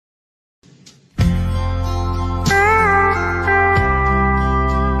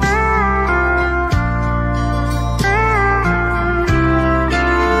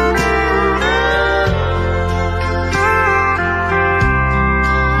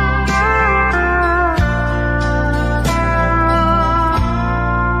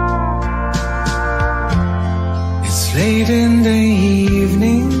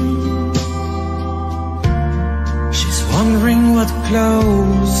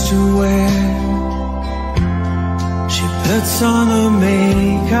clothes to wear. She puts on her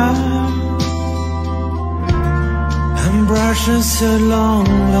makeup and brushes her long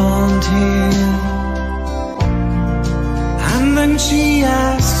blonde hair. And then she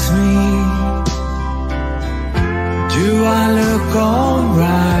asks me, do I look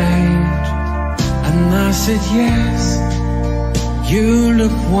alright? And I said yes, you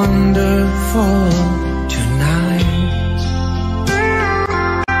look wonderful tonight.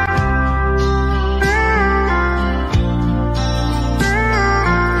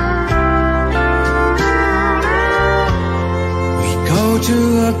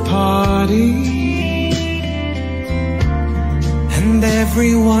 To a party and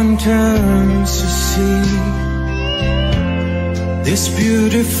everyone turns to see this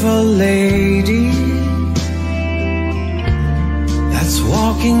beautiful lady that's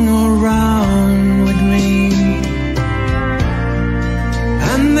walking around with me.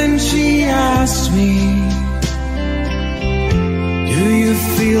 And then she asked me, do you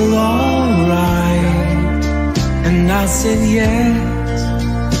feel alright? And I said yes,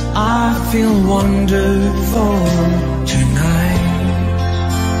 I feel wonderful tonight.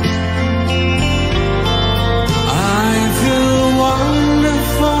 I feel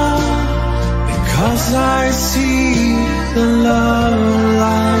wonderful because I see the love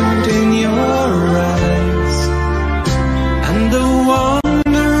light in your eyes. And the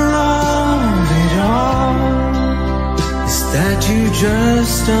wonder of it all is that you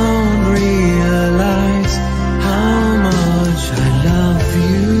just don't realize how much I love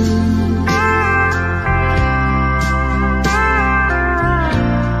you.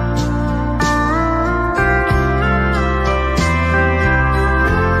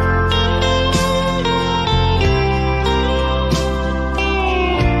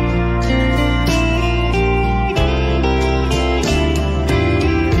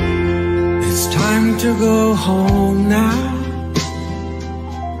 To go home now,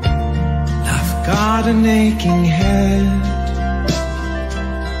 I've got an aching head,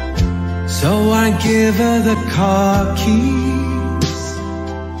 so I give her the car keys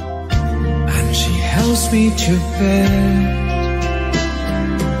and she helps me to bed.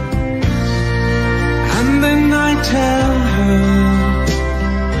 And then I tell her,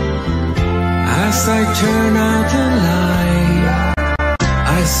 as I turn out the light,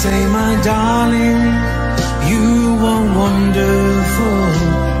 I say, my darling, you are wonderful